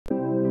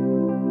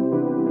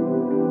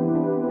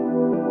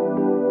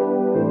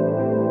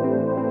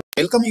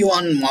Welcome you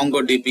on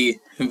MongoDB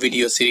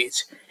video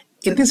series.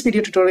 In this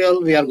video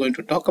tutorial, we are going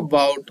to talk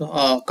about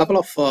a couple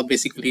of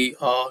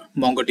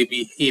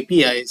MongoDB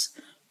APIs.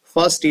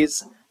 First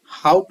is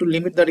how to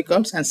limit the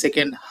records, and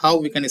second, how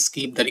we can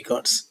skip the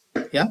records.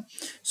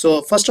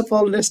 So first of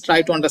all, let's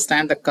try to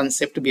understand the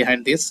concept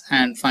behind this,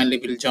 and finally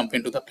we'll jump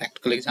into the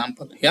practical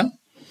example.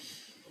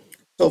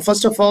 So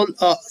first of all,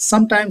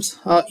 sometimes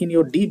in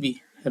your DB,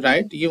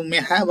 right, you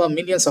may have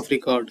millions of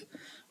records,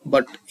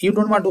 but you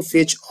don't want to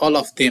fetch all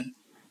of them.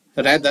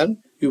 Rather,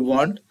 you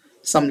want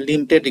some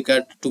limited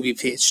record to be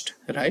fetched,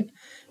 right?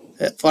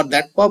 For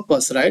that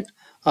purpose, right,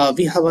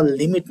 we have a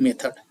limit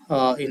method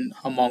in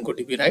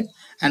MongoDB, right?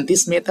 And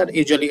this method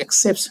usually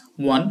accepts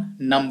one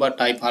number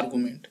type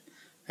argument,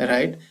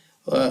 right?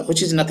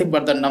 Which is nothing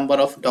but the number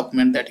of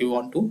document that you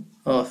want to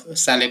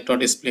select or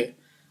display,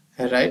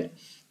 right?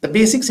 The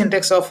basic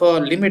syntax of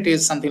limit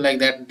is something like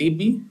that.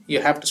 DB,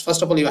 you have to,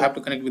 first of all, you have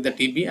to connect with the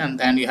DB, and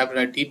then you have to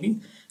write DB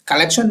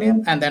collection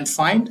name, and then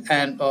find,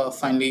 and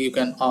finally you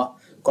can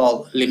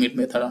call limit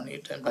method on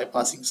it, and by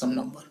passing some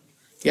number.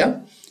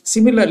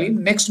 Similarly,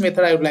 next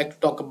method I would like to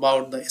talk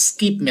about the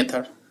skip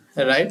method,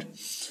 right?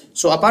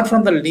 So apart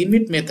from the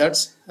limit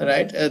methods,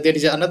 right, there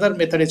is another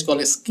method is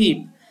called skip,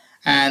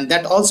 and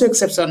that also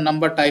accepts a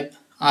number type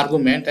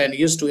argument and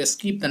used to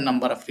skip the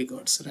number of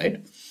records,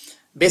 right?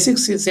 Basic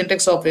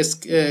syntax of a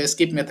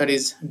skip method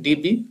is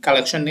DB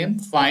collection name,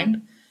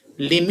 find,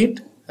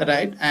 limit,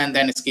 right, and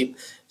then skip.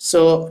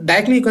 So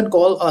directly you can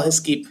call a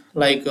skip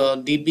like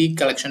DB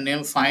collection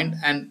name, find,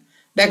 and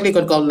directly you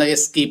can call the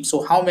skip.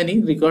 So how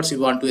many records you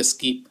want to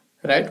skip,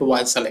 right,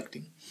 while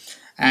selecting.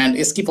 And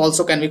skip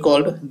also can be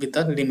called with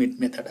the limit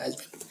method as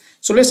well.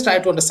 So let's try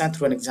to understand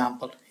through an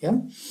example.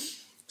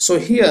 So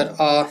here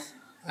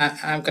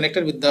I'm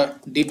connected with the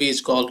DB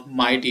is called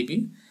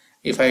MyDB.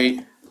 If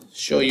I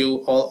show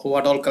you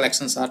what all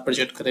collections are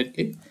present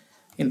currently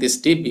in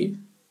this DB.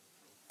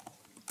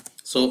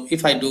 So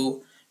if I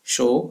do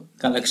show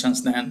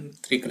collections, then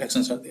 3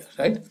 collections are there,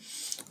 right?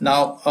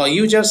 Now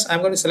users,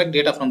 I'm going to select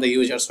data from the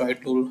user, so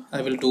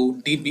I will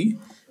do db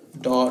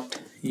dot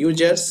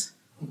users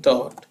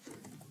dot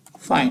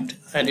find,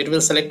 and it will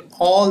select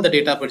all the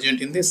data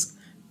present in this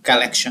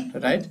collection,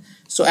 right?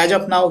 So as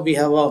of now we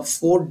have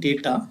 4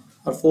 data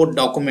or 4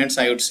 documents,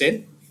 I would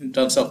say, in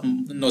terms of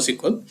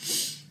NoSQL.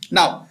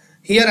 Now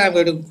here I'm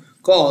going to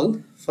call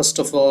first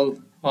of all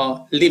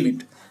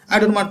limit. I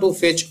don't want to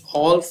fetch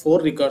all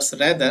 4 records,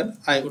 rather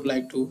I would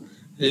like to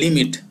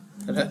limit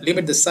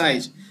the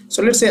size.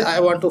 So let's say I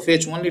want to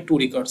fetch only 2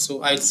 records,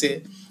 so I'll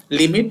say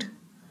limit,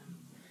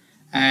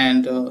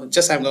 and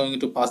just I'm going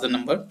to pass the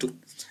number 2,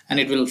 and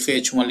it will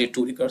fetch only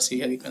 2 records.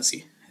 Here you can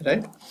see,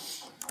 right?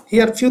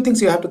 Here a few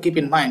things you have to keep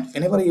in mind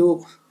whenever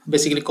you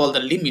basically call the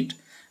limit,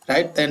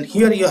 right? Then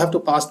here you have to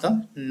pass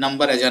the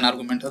number as an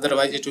argument,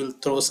 otherwise it will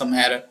throw some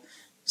error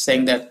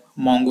saying that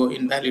Mongo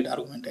invalid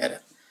argument error,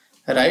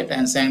 right,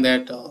 and saying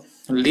that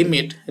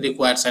limit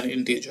requires an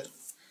integer.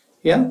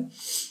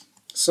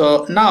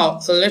 So now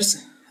let's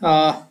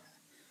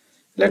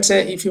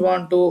say if you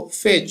want to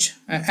fetch,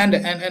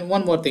 and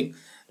one more thing,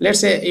 let's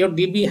say your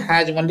DB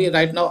has only,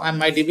 right now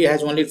my DB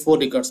has only 4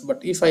 records,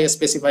 but if I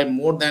specify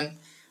more than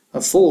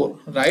 4,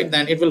 right,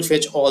 then it will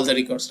fetch all the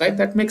records, right?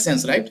 That makes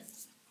sense, right?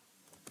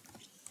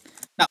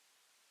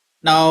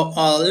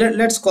 Now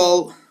let's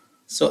call,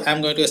 so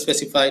I'm going to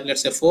specify,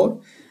 let's say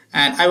 4,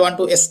 and I want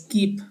to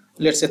skip,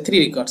 let's say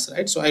 3 records,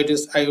 right? So I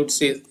would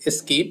say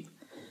skip,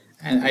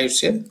 and I would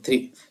say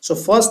 3. So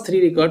first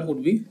 3 record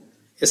would be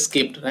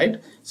skipped,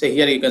 right? So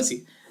here you can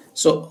see,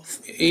 so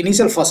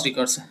initial first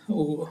records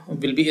will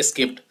be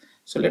skipped.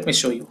 So let me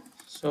show you.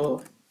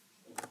 So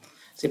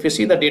if you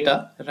see the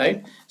data,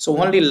 right, so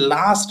only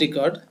last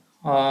record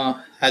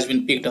has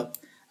been picked up,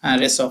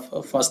 and rest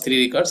of first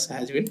 3 records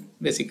has been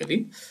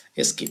basically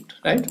skipped,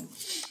 right?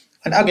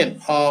 And again,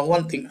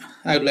 one thing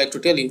I would like to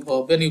tell you,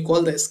 when you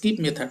call the skip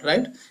method,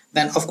 right,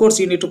 then of course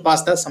you need to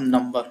pass the some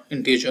number,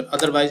 integer,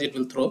 otherwise it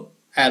will throw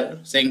error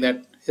saying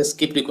that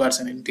skip requires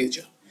an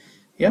integer.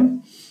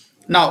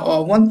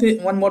 Now one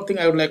more thing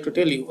I would like to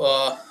tell you,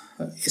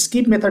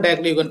 skip method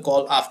actually you can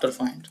call after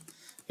find.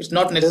 It's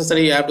not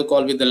necessary you have to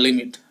call with the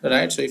limit,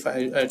 right? So if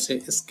I would say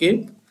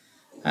skip,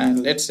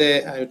 and let's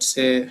say I would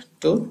say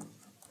 2,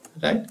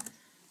 right,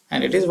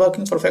 and it is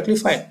working perfectly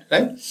fine,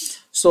 right?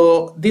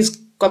 So this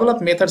couple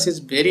of methods is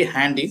very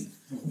handy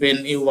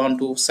when you want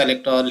to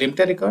select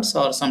limited records,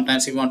 or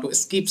sometimes you want to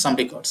skip some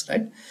records,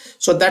 right?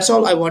 So that's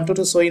all I wanted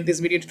to show in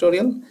this video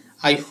tutorial.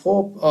 I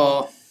hope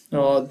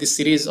this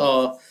series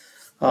in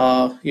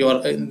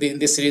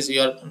this series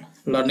you are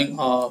learning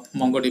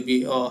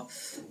MongoDB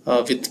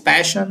with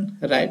passion,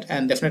 right?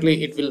 And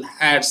definitely it will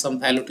add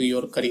some value to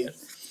your career.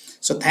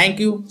 So thank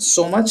you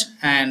so much,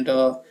 and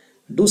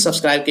do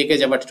subscribe KK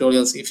Java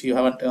Tutorials if you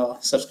haven't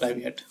subscribed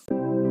yet.